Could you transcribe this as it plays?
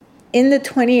In the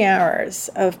 20 hours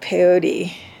of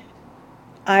peyote,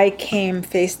 I came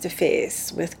face to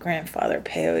face with Grandfather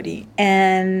Peyote,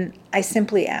 and I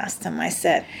simply asked him, I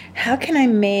said, how can I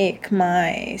make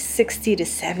my 60 to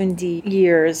 70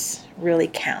 years really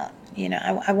count?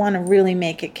 I want to really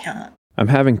make it count. I'm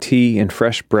having tea and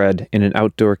fresh bread in an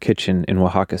outdoor kitchen in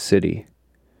Oaxaca City.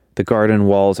 The garden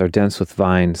walls are dense with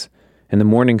vines, and the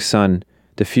morning sun,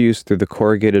 diffused through the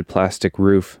corrugated plastic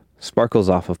roof, sparkles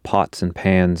off of pots and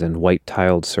pans and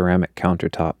white-tiled ceramic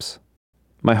countertops.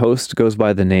 My host goes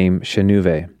by the name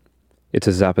Chenuve. It's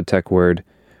a Zapotec word,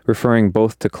 referring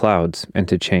both to clouds and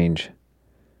to change.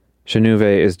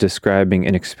 Chenuve is describing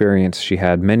an experience she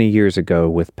had many years ago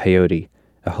with peyote,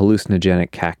 a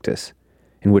hallucinogenic cactus,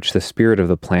 in which the spirit of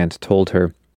the plant told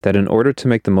her that in order to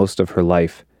make the most of her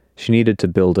life, she needed to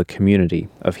build a community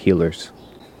of healers.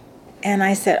 And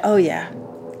I said, oh yeah,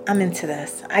 I'm into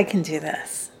this. I can do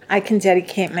this. I can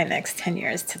dedicate my next 10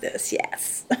 years to this,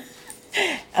 yes.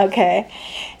 Okay,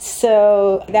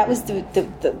 so that was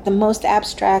the most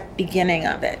abstract beginning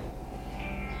of it.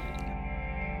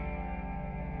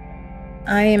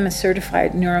 I am a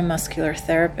certified neuromuscular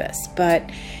therapist, but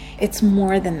it's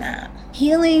more than that.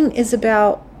 Healing is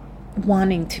about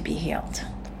wanting to be healed.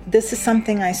 This is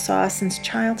something I saw since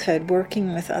childhood,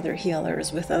 working with other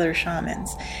healers, with other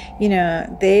shamans.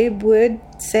 They would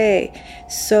say,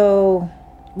 so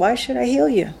why should I heal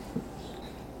you?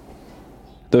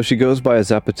 Though she goes by a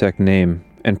Zapotec name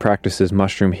and practices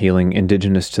mushroom healing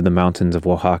indigenous to the mountains of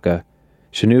Oaxaca,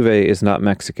 Chenuve is not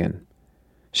Mexican.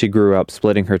 She grew up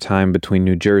splitting her time between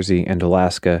New Jersey and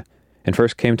Alaska, and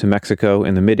first came to Mexico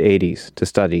in the mid-'80s to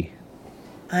study.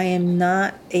 I am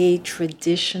not a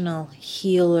traditional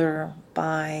healer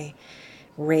by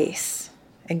race,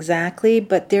 exactly,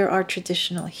 but there are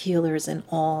traditional healers in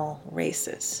all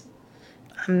races.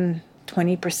 I'm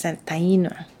 20%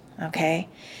 Taíno, okay?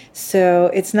 So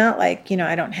it's not like,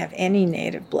 I don't have any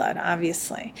native blood,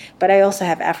 obviously, but I also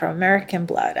have Afro-American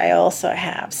blood. I also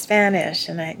have Spanish,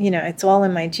 and it's all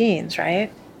in my genes, right?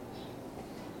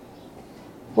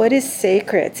 What is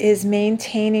sacred is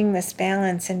maintaining this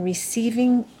balance and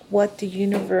receiving what the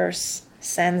universe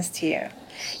sends to you,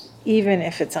 even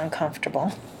if it's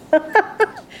uncomfortable.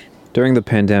 During the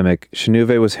pandemic,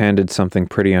 Chenuve was handed something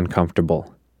pretty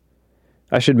uncomfortable.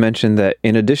 I should mention that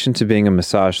in addition to being a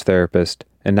massage therapist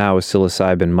and now a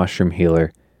psilocybin mushroom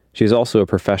healer, she is also a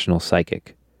professional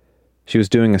psychic. She was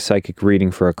doing a psychic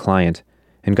reading for a client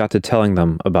and got to telling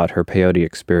them about her peyote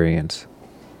experience.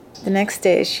 The next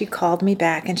day, she called me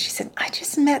back and she said, I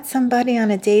just met somebody on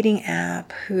a dating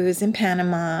app who's in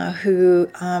Panama who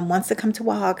wants to come to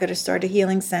Oaxaca to start a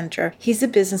healing center. He's a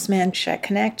businessman. Should I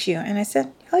connect you? And I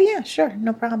said, oh yeah, sure,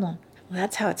 no problem. Well,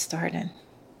 that's how it started.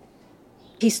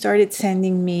 He started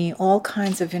sending me all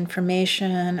kinds of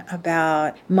information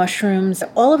about mushrooms.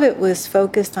 All of it was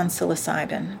focused on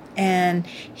psilocybin. And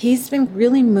he's been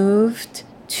really moved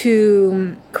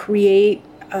to create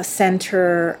a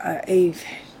center, a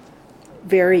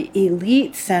very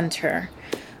elite center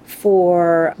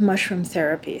for mushroom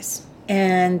therapies.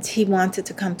 And he wanted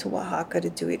to come to Oaxaca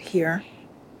to do it here.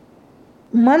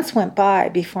 Months went by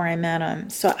before I met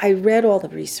him. So I read all the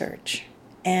research.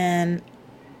 And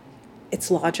it's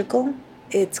logical,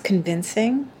 it's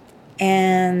convincing,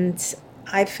 and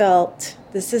I felt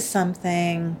this is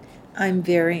something I'm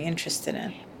very interested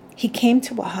in. He came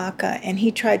to Oaxaca and he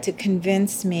tried to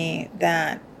convince me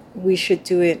that we should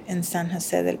do it in San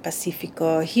Jose del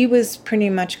Pacifico. He was pretty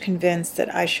much convinced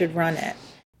that I should run it.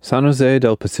 San Jose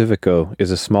del Pacifico is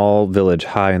a small village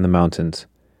high in the mountains,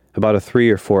 about a 3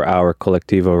 or 4 hour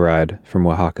colectivo ride from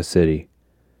Oaxaca City.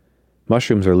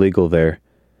 Mushrooms are legal there,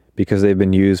 because they've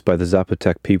been used by the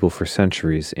Zapotec people for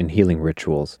centuries in healing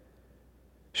rituals.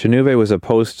 Chenuve was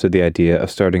opposed to the idea of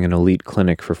starting an elite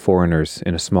clinic for foreigners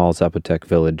in a small Zapotec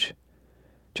village.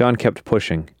 John kept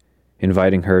pushing,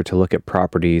 inviting her to look at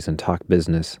properties and talk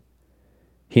business.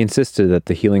 He insisted that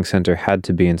the healing center had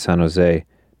to be in San Jose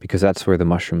because that's where the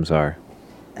mushrooms are.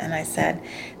 And I said,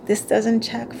 this doesn't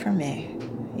check for me,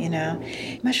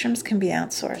 Mushrooms can be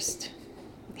outsourced.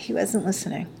 He wasn't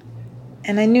listening.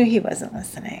 And I knew he wasn't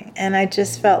listening. And I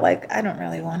just felt like I don't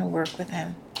really want to work with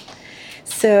him.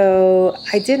 So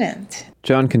I didn't.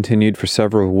 John continued for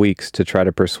several weeks to try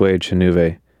to persuade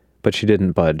Chenuve, but she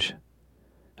didn't budge.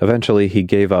 Eventually, he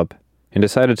gave up and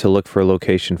decided to look for a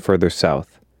location further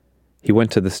south. He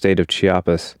went to the state of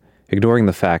Chiapas, ignoring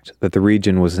the fact that the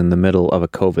region was in the middle of a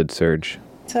COVID surge.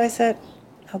 So I said,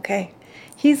 okay,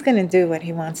 he's going to do what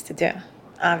he wants to do,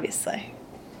 obviously.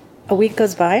 A week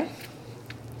goes by.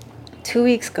 2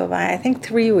 weeks go by, I think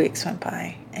 3 weeks went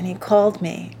by, and he called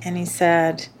me and he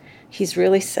said he's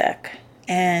really sick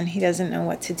and he doesn't know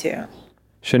what to do.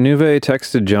 Shanuve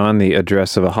texted John the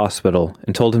address of a hospital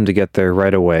and told him to get there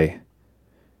right away.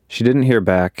 She didn't hear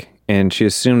back, and she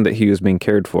assumed that he was being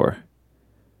cared for.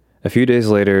 A few days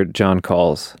later, John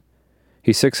calls.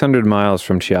 He's 600 miles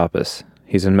from Chiapas.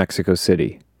 He's in Mexico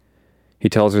City. He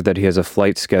tells her that he has a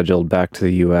flight scheduled back to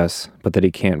the U.S., but that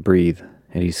he can't breathe,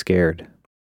 and he's scared.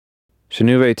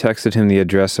 Shanuve texted him the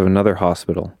address of another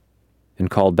hospital and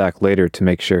called back later to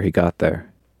make sure he got there.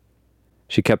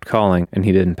 She kept calling, and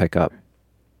he didn't pick up.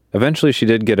 Eventually, she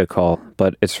did get a call,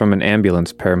 but it's from an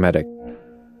ambulance paramedic.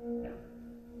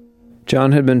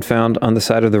 John had been found on the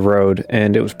side of the road,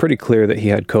 and it was pretty clear that he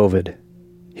had COVID.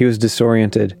 He was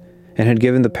disoriented and had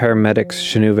given the paramedics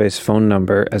Shanuve's phone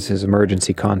number as his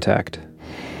emergency contact.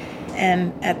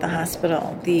 And at the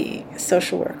hospital, the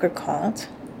social worker called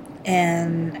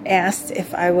and asked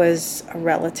if I was a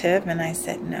relative, and I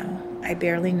said no, I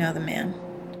barely know the man.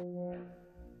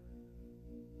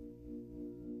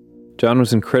 John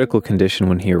was in critical condition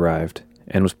when he arrived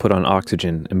and was put on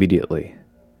oxygen immediately.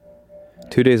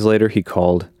 2 days later, he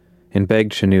called and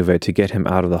begged Shanuve to get him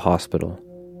out of the hospital.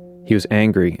 He was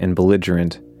angry and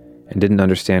belligerent and didn't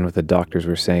understand what the doctors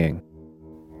were saying.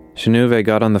 Shanuve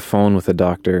got on the phone with the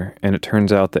doctor, and it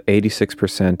turns out that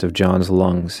 86% of John's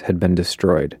lungs had been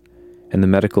destroyed, and the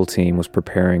medical team was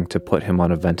preparing to put him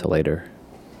on a ventilator.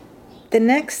 The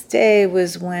next day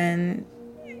was when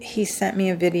he sent me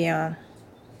a video,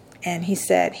 and he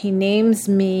said he names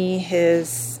me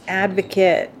his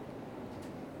advocate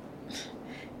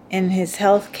in his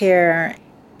health care,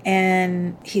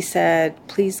 and he said,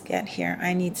 please get here.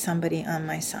 I need somebody on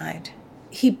my side.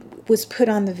 He was put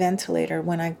on the ventilator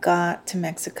when I got to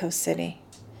Mexico City.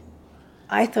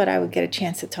 I thought I would get a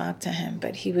chance to talk to him,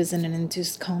 but he was in an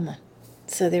induced coma.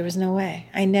 So there was no way.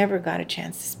 I never got a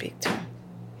chance to speak to him.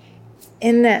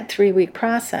 In that 3-week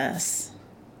process,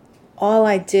 all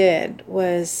I did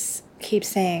was keep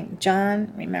saying,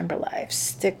 John, remember life,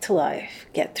 stick to life,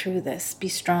 get through this, be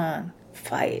strong,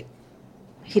 fight.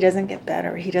 He doesn't get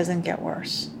better, he doesn't get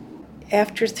worse.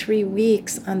 After 3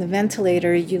 weeks on the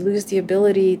ventilator, you lose the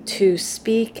ability to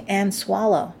speak and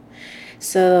swallow.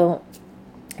 So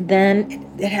then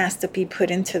it has to be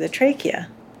put into the trachea.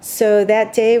 So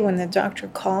that day when the doctor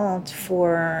called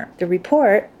for the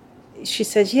report, she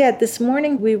said, yeah, this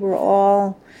morning we were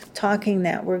all talking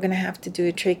that we're going to have to do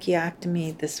a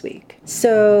tracheotomy this week.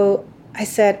 So I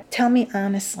said, tell me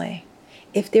honestly,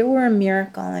 if there were a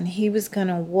miracle and he was going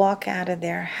to walk out of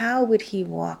there, how would he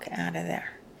walk out of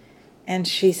there? And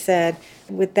she said,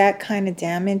 with that kind of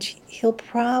damage, he'll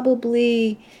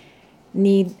probably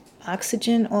need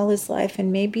oxygen all his life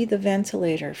and maybe the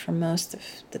ventilator for most of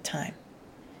the time.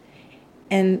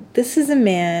 And this is a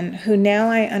man who now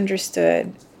I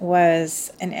understood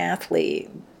was an athlete,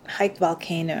 hiked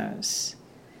volcanoes,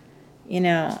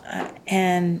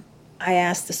 and I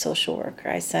asked the social worker,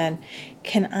 I said,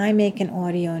 can I make an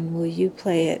audio and will you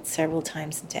play it several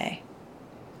times a day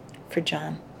for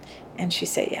John? And she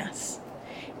said yes.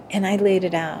 And I laid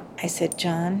it out. I said,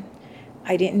 John,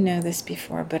 I didn't know this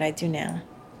before, but I do now.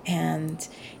 And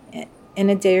in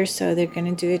a day or so, they're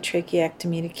going to do a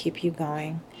tracheectomy to keep you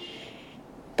going.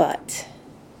 But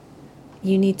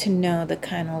you need to know the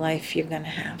kind of life you're going to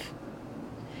have.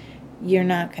 You're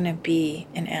not going to be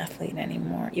an athlete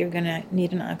anymore. You're going to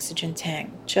need an oxygen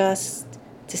tank just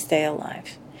to stay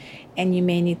alive. And you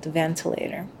may need the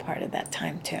ventilator part of that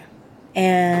time too.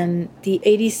 And the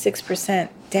 86%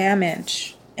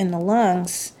 damage in the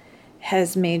lungs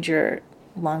has made your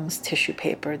lungs tissue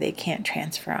paper. They can't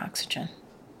transfer oxygen.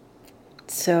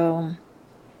 So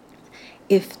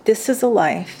if this is a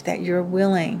life that you're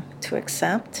willing to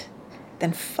accept,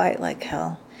 then fight like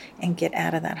hell and get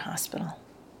out of that hospital.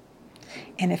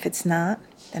 And if it's not,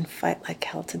 then fight like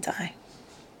hell to die.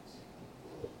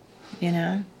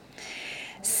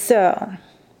 So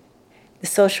the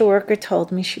social worker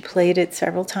told me she played it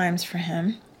several times for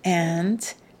him.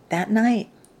 And that night,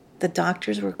 the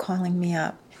doctors were calling me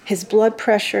up. His blood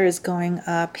pressure is going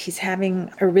up. He's having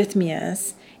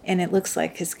arrhythmias. And it looks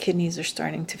like his kidneys are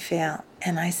starting to fail.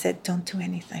 And I said, don't do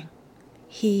anything.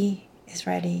 He is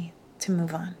ready to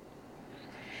move on.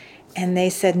 And they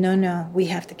said, no, we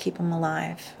have to keep him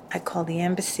alive. I called the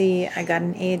embassy. I got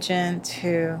an agent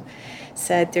who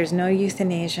said there's no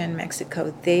euthanasia in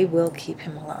Mexico. They will keep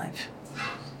him alive.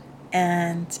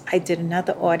 And I did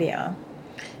another audio.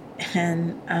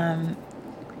 And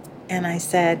I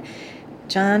said,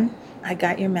 John, I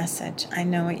got your message. I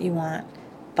know what you want,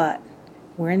 but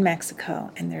we're in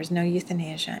Mexico and there's no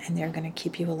euthanasia and they're going to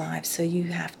keep you alive. So you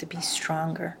have to be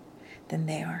stronger than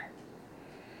they are.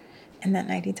 And that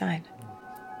night he died.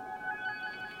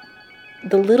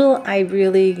 The little I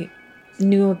really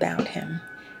knew about him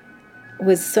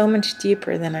was so much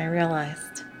deeper than I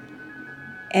realized.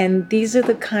 And these are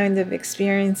the kind of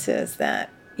experiences that,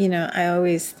 I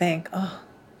always think, oh,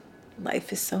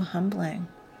 life is so humbling,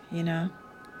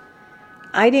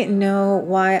 I didn't know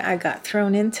why I got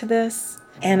thrown into this.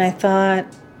 And I thought,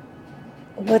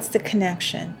 what's the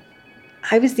connection?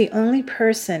 I was the only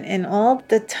person in all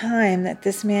the time that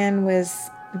this man was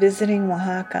visiting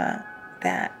Oaxaca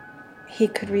that he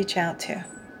could reach out to.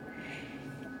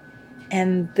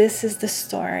 And this is the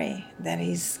story that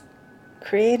he's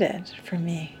created for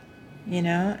me,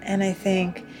 And I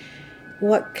think,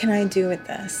 what can I do with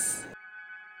this?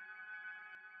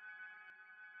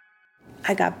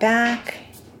 I got back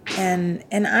and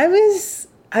I was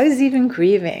even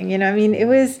grieving, it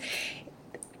was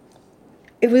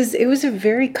a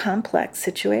very complex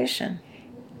situation.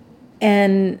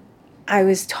 And I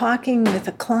was talking with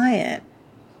a client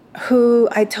who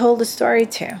I told a story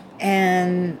to,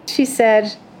 and she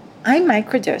said, I'm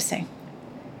microdosing.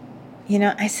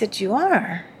 I said, you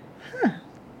are? Huh.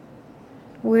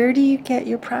 Where do you get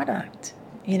your product?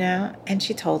 And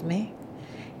she told me.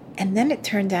 And then it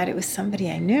turned out it was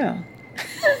somebody I knew.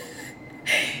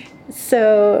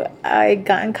 So I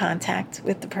got in contact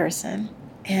with the person,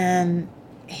 and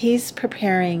he's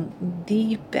preparing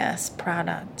the best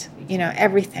product.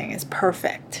 Everything is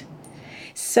perfect.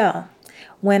 So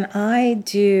when I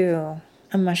do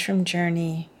a mushroom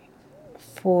journey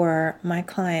for my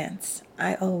clients,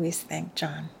 I always thank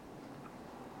John.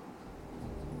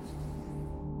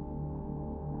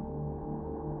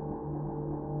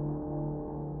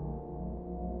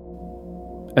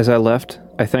 As I left,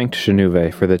 I thanked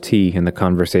Chenuve for the tea and the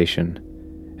conversation,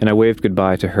 and I waved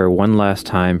goodbye to her one last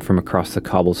time from across the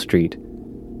cobble street.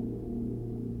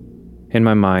 In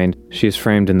my mind, she is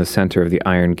framed in the center of the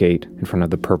iron gate in front of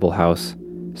the purple house,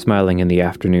 smiling in the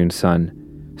afternoon sun,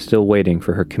 still waiting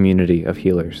for her community of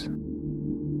healers.